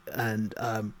great, and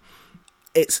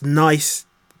it's nice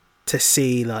to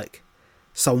see like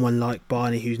someone like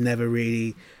Barney, who's never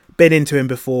really been into him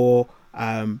before,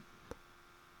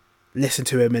 listen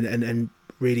to him and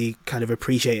really kind of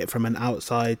appreciate it from an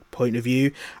outside point of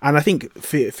view. And I think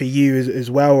for you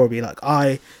as well, Robbie, like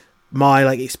my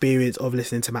like experience of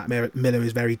listening to Mac Miller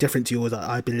is very different to yours.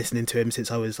 I've been listening to him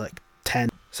since I was like 10,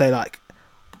 so like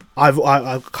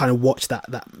I've kind of watched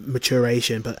that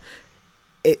maturation. But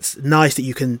it's nice that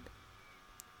you can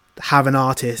have an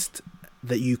artist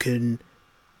that you can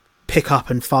pick up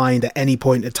and find at any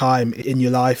point of time in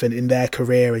your life and in their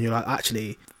career, and you're like,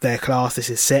 actually, their class, this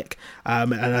is sick.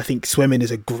 And I think Swimming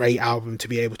is a great album to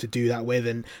be able to do that with,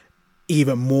 and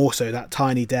even more so that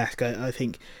Tiny Desk. I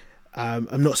think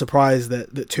I'm not surprised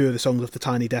that two of the songs off the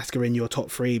Tiny Desk are in your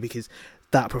top 3, because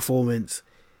that performance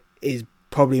is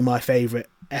probably my favourite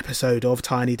episode of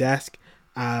Tiny Desk,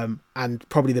 and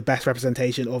probably the best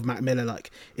representation of Mac Miller,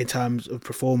 like in terms of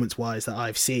performance wise, that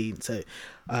I've seen. So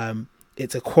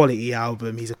it's a quality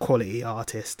album, he's a quality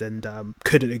artist, and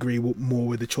couldn't agree more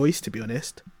with the choice, to be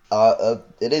honest.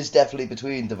 It is definitely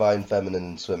between Divine Feminine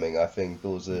and Swimming. I think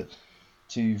those are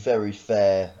two very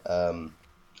fair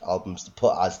albums to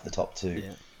put as the top 2.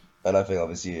 Yeah. And I think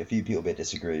obviously a few people may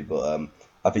disagree, but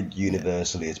I think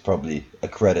universally it's probably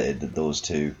accredited that those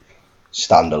two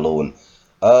stand alone.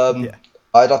 I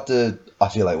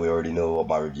feel like we already know what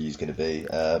my review is going to be.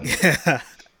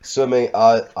 Swimming,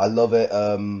 I love it.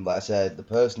 Like I said, the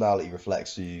personality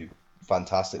reflects you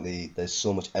fantastically. There's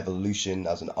so much evolution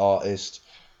as an artist.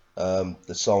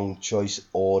 The song choice,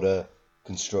 order,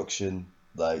 construction,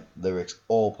 like lyrics,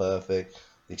 all perfect.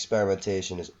 The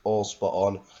experimentation is all spot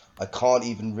on. I can't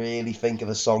even really think of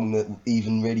a song that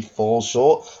even really falls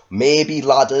short. Maybe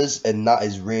Ladders, and that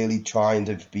is really trying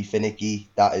to be finicky.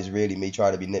 That is really me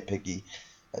trying to be nitpicky,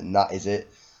 and that is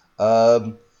it.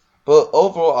 But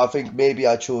overall, I think maybe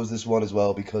I chose this one as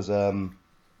well because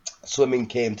Swimming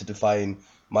came to define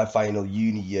my final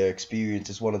uni year experience.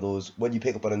 It's one of those, when you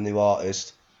pick up on a new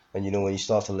artist, and when you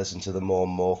start to listen to them more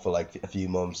and more for like a few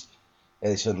months,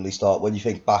 and they suddenly start, when you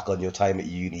think back on your time at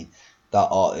uni, that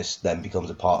artist then becomes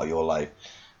a part of your life.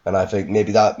 And I think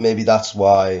maybe that's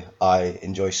why I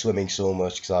enjoy Swimming so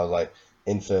much, because I was like,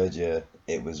 in third year,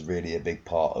 it was really a big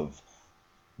part of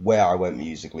where I went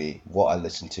musically, what I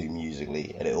listened to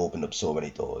musically, and it opened up so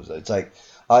many doors. It's like,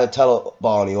 I tell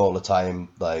Barney all the time,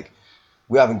 like,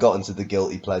 we haven't gotten to the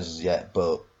guilty pleasures yet,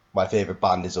 but my favourite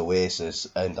band is Oasis,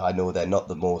 and I know they're not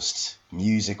the most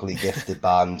musically gifted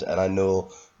band, and I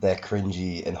know they're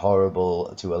cringy and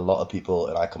horrible to a lot of people,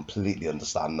 and I completely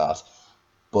understand that.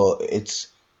 But it's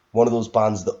one of those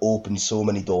bands that opened so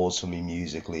many doors for me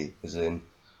musically, as in,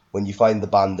 when you find the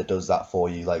band that does that for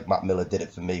you, like Mac Miller did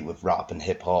it for me with rap and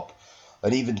hip hop,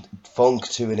 and even funk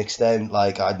to an extent.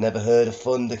 Like, I'd never heard of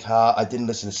Thundercat. I didn't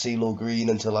listen to CeeLo Green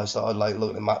until I started like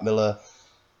looking at Mac Miller.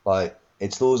 Like,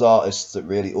 it's those artists that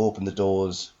really open the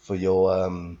doors for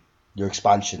your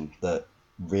expansion that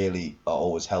really are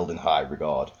always held in high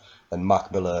regard. And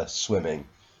Mac Miller Swimming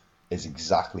is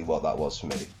exactly what that was for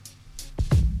me.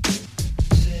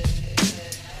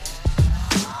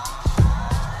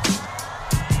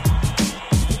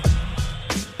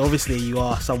 Obviously, you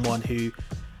are someone who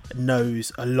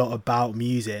knows a lot about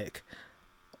music.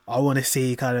 I want to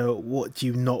see kind of what do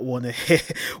you not want to hear,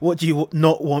 what do you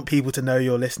not want people to know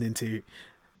you're listening to?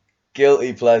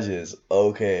 Guilty pleasures.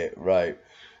 Okay, right.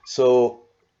 So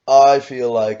I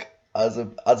feel like as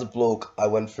a bloke, I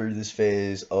went through this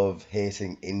phase of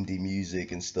hating indie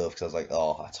music and stuff, because I was like,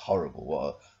 oh, that's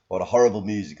horrible. What a horrible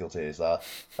musical taste that.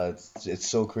 It's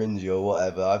so cringy or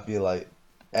whatever. I feel like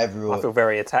everyone. I feel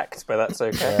very attacked, but that's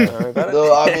okay.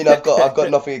 No, I mean, I've got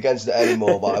nothing against it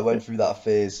anymore, but I went through that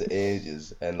phase for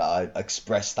ages, and I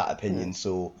expressed that opinion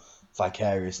so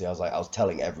vicariously. I was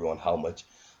telling everyone how much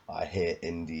I hate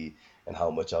indie and how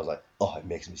much I was like, oh, it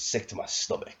makes me sick to my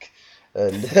stomach.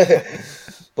 And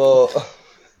but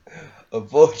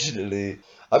unfortunately,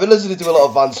 I've been listening to a lot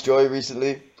of Vance Joy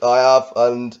recently. I have,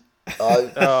 and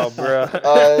Oh, bro.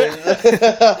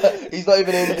 He's not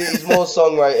even indie. He's more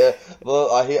songwriter.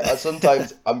 But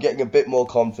sometimes I'm getting a bit more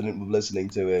confident with listening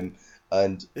to him.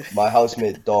 And my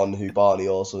housemate Don, who Barney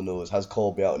also knows, has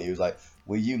called me out and he was like,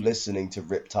 "Were you listening to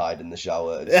Riptide in the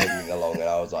shower and singing along?" And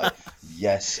I was like,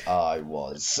 "Yes, I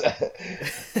was."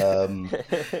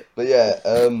 But yeah,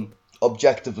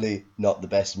 objectively not the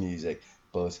best music,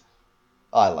 but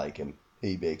I like him.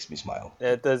 He makes me smile.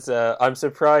 I'm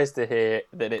surprised to hear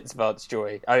that it's Vance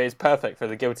Joy. I mean, it's perfect for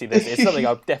the guilty list. It's something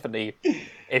I'll definitely...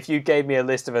 If you gave me a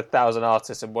list of 1,000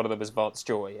 artists and one of them was Vance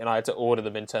Joy, and I had to order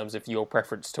them in terms of your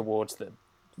preference towards them,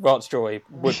 Vance Joy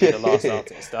would be the last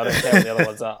artist. I don't care what the other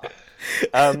ones are.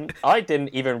 I didn't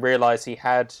even realise he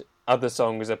had other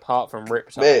songs apart from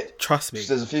Riptide. Mate, trust me.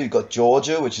 There's a few. You've got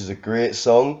Georgia, which is a great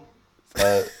song.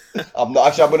 I'm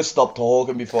going to stop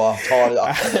talking before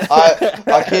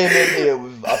I came in here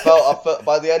with, I felt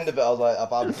by the end of it I was like,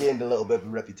 I've gained a little bit of a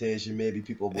reputation. Maybe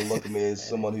people will look at me as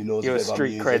someone who knows your a bit about street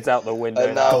music. cred's out the window.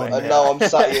 And now I'm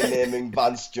sat here naming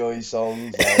Vance Joy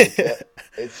songs. Like,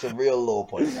 it's a real low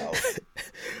point now.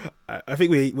 I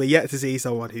think we're yet to see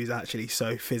someone who's actually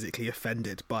so physically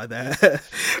offended by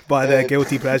their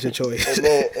guilty pleasure choice.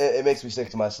 It makes me sick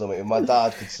to my stomach. If my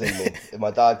dad could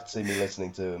see me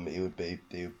listening to him, he would be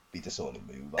disowning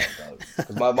me without a doubt.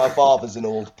 Because my father's an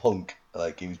old punk,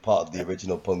 like he was part of the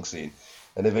original punk scene,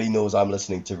 and if he knows I'm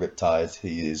listening to Riptide,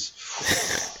 he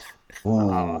is.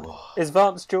 Ooh. Is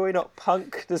Vance Joy not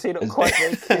punk? Does he not quite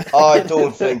make it? I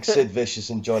don't think Sid Vicious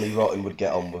and Johnny Rotten would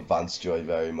get on with Vance Joy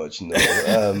very much, no.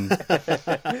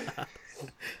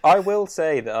 I will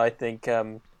say that I think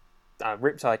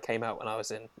Riptide came out when I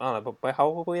was in... I don't know, but how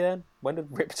old were we then? When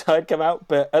did Riptide come out?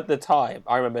 But at the time,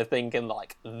 I remember thinking,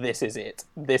 like, this is it.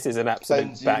 This is an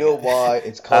absolute banger. You know why?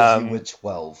 It's because you were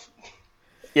 12.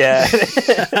 Yeah.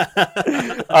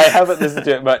 I haven't listened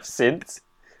to it much since.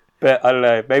 But I don't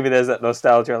know, maybe there's that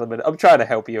nostalgia element. I'm trying to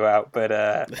help you out, but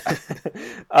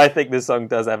I think this song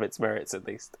does have its merits at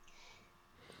least.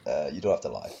 You don't have to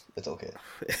lie. It's okay.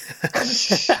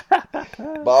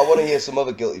 But I want to hear some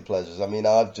other guilty pleasures. I mean,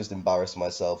 I've just embarrassed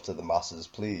myself to the masses.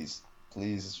 Please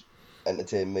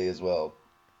entertain me as well.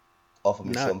 Offer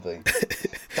me something.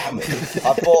 Damn it.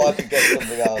 I thought I could get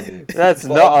something out of you. That's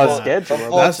not our schedule.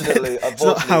 Unfortunately,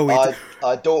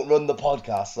 I don't run the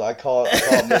podcast, so I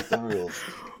can't make the rules.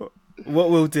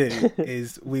 What we'll do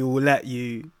is we will let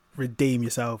you redeem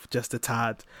yourself just a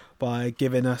tad by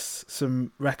giving us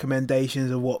some recommendations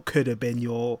of what could have been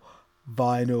your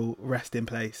vinyl rest in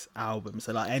place album.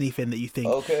 So like anything that you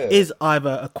think is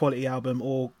either a quality album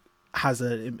or has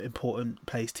an important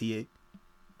place to you.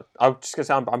 I'm just gonna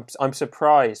say I'm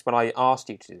surprised when I asked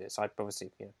you to do this. I obviously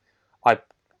I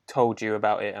told you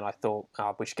about it and I thought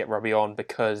we should get Robbie on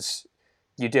because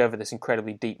you do have this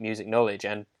incredibly deep music knowledge,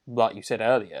 and like you said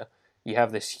earlier, you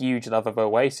have this huge love of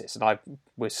Oasis, and I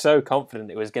was so confident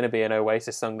it was going to be an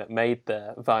Oasis song that made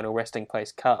the vinyl resting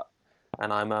place cut,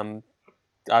 and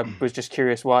I was just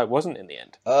curious why it wasn't in the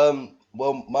end.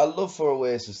 Well, my love for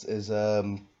Oasis is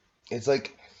it's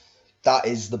like that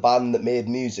is the band that made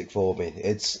music for me.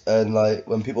 And like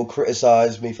when people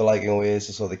criticize me for liking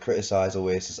Oasis or they criticize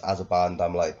Oasis as a band,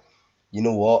 I'm like, you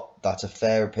know what? That's a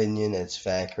fair opinion. It's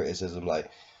fair criticism. Like,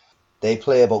 they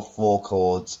play about 4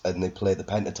 chords and they play the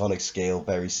pentatonic scale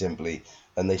very simply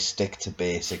and they stick to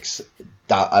basics.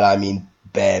 And I mean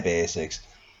bare basics.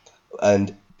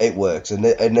 And it works. And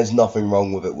there's nothing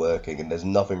wrong with it working. And there's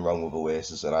nothing wrong with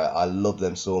Oasis. And I love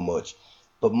them so much.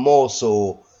 But more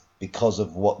so because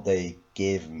of what they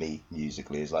gave me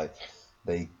musically. Is like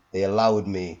they allowed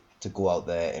me to go out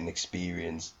there and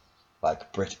experience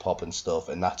like Britpop and stuff.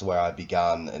 And that's where I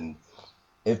began. And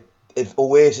if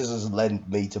Oasis has lent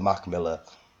me to Mac Miller,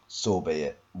 so be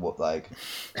it.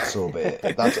 So be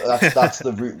it. That's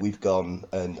the route we've gone,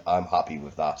 and I'm happy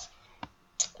with that.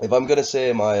 If I'm gonna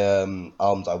say my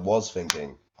albums, I was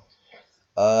thinking,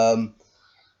 I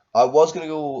was gonna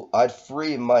go. I had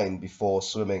 3 in mind before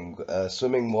Swimming.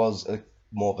 Swimming was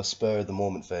more of a spur of the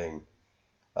moment thing.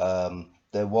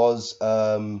 There was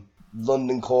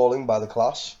London Calling by The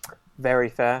Clash. Very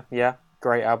fair, yeah,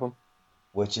 great album.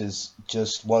 Which is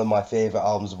just one of my favourite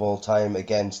albums of all time.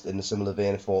 Again, in a similar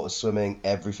vein of thought as Swimming,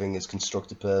 everything is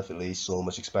constructed perfectly, so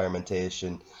much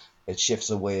experimentation. It shifts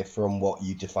away from what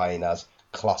you define as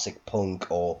classic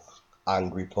punk or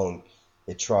angry punk.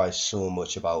 It tries so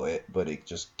much about it, but it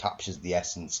just captures the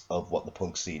essence of what the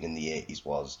punk scene in the 80s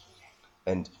was.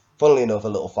 And funnily enough, a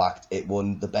little fact, it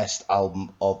won the best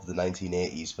album of the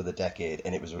 1980s for the decade,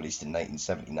 and it was released in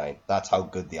 1979. That's how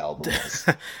good the album was.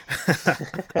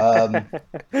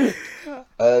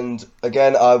 And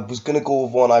again, I was going to go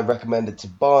with one I recommended to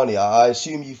Barney. I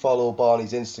assume you follow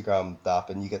Barney's Instagram,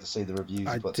 Dap, and you get to see the reviews he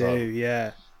I puts do, on.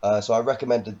 yeah. So I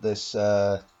recommended this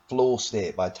Flow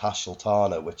State by Tash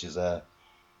Sultana, which is a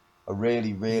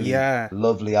really, really Yeah.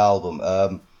 lovely album.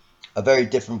 A very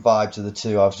different vibe to the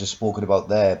two I've just spoken about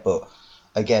there, but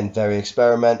again, very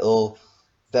experimental,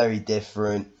 very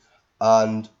different.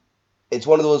 And it's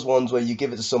one of those ones where you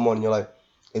give it to someone and you're like,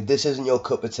 if this isn't your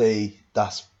cup of tea,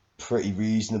 that's pretty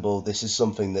reasonable. This is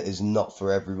something that is not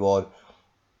for everyone,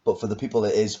 but for the people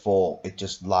it is for, it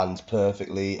just lands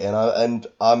perfectly.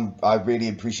 I really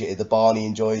appreciated that Barney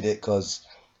enjoyed it because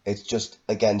it's just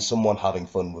again someone having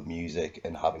fun with music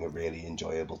and having a really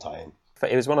enjoyable time.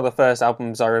 It was one of the first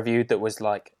albums I reviewed that was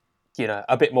like,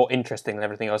 a bit more interesting than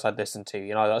everything else I'd listened to.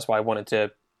 That's why I wanted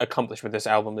to accomplish with this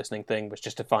album listening thing, was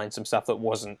just to find some stuff that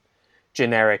wasn't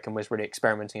generic and was really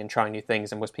experimenting and trying new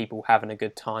things and was people having a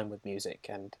good time with music.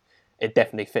 And it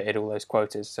definitely fitted all those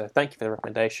quotas. So thank you for the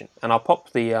recommendation. And I'll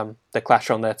pop the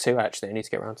Clash on there too, actually. I need to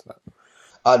get around to that.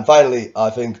 And finally, I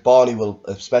think Barney will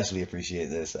especially appreciate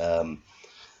this.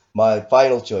 My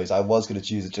final choice, I was going to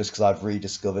choose it just because I've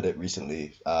rediscovered it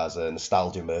recently as a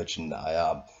nostalgia merchant that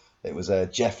I am. It was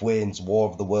Jeff Wayne's War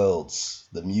of the Worlds,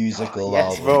 the musical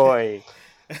yes, album. Boy.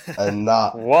 And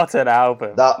that what an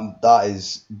album!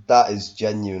 That is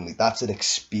genuinely, that's an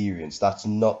experience. That's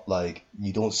not like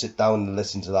you don't sit down and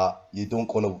listen to that. You don't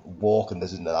go on a walk and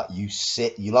listen to that.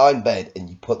 You lie in bed and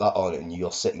you put that on and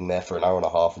you're sitting there for an hour and a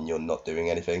half and you're not doing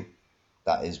anything.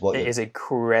 That is what it is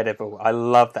incredible. I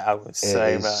love that album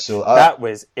so much. So, that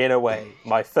was, in a way,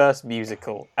 my first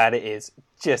musical, and it is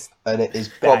just and it is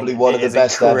probably one of the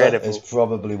best ever. It's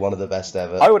probably one of the best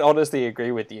ever. I would honestly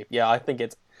agree with you. Yeah, I think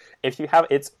it's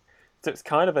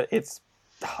kind of it's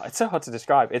so hard to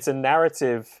describe. It's a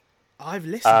narrative. I've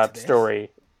listened to this. Story.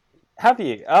 Have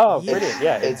you? Oh, yeah. Brilliant!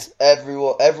 Yeah, it's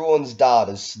everyone's dad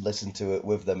has listened to it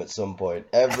with them at some point.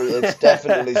 It's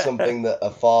definitely something that a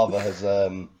father has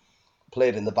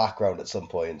played in the background at some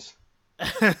point.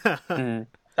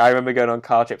 I remember going on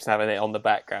car trips and having it on the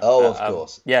background. Oh, of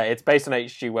course. Yeah, it's based on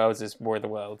H.G. Wells' War of the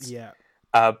Worlds. Yeah.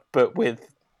 But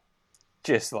with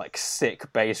just like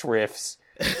sick bass riffs,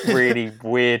 really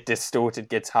weird distorted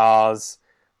guitars.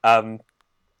 Yeah,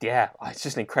 it's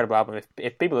just an incredible album.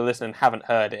 If people are listening and haven't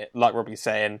heard it, like Robbie's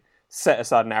saying, set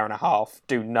aside an hour and a half,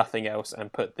 do nothing else,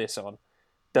 and put this on.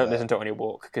 Don't listen to it on your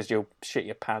walk because you'll shit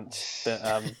your pants.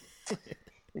 But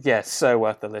yeah, so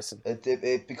worth the listen.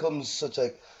 It becomes such a...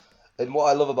 And what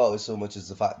I love about it so much is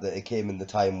the fact that it came in the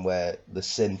time where the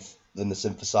synth and the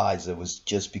synthesizer was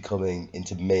just becoming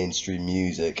into mainstream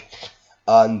music.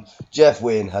 And Jeff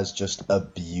Wayne has just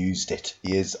abused it.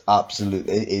 He is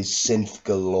absolutely... It is synth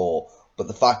galore. But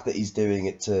the fact that he's doing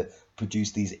it to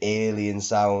produce these alien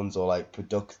sounds or like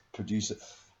produce...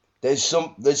 There's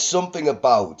something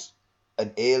about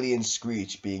an alien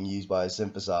screech being used by a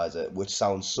synthesizer, which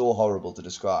sounds so horrible to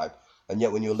describe, and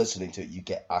yet when you're listening to it, you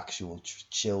get actual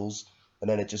chills, and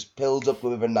then it just builds up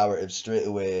with a narrative straight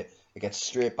away. It gets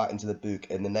straight back into the book,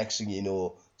 and the next thing you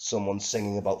know, someone's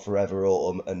singing about Forever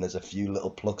Autumn, and there's a few little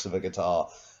plucks of a guitar,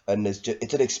 and it's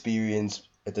an experience.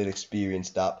 It's an experience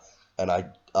that, and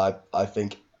I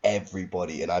think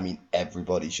everybody, and I mean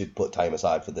everybody, should put time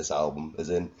aside for this album. As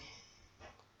in,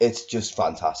 it's just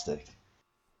fantastic.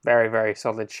 Very, very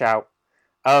solid shout.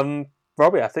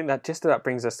 Robbie, I think that just about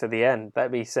brings us to the end.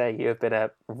 Let me say you have been a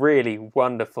really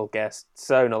wonderful guest,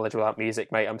 so knowledgeable about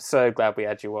music, mate. I'm so glad we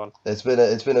had you on. It's been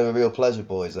a real pleasure,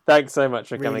 boys. Thanks so much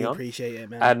for coming on. Appreciate it,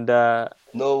 man. And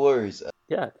no worries.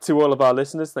 Yeah, to all of our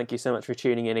listeners, thank you so much for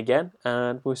tuning in again,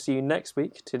 and we'll see you next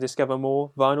week to discover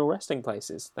more vinyl resting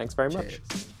places. Thanks very much.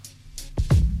 Cheers.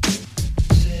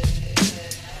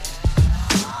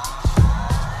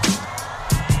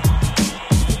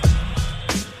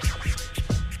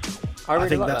 I really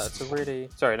think like that's... that. It's a really...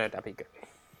 Sorry, no, that'd be good.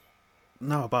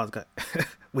 No, Bar's go.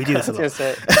 We do this a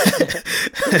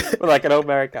lot. We're like an old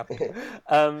married couple.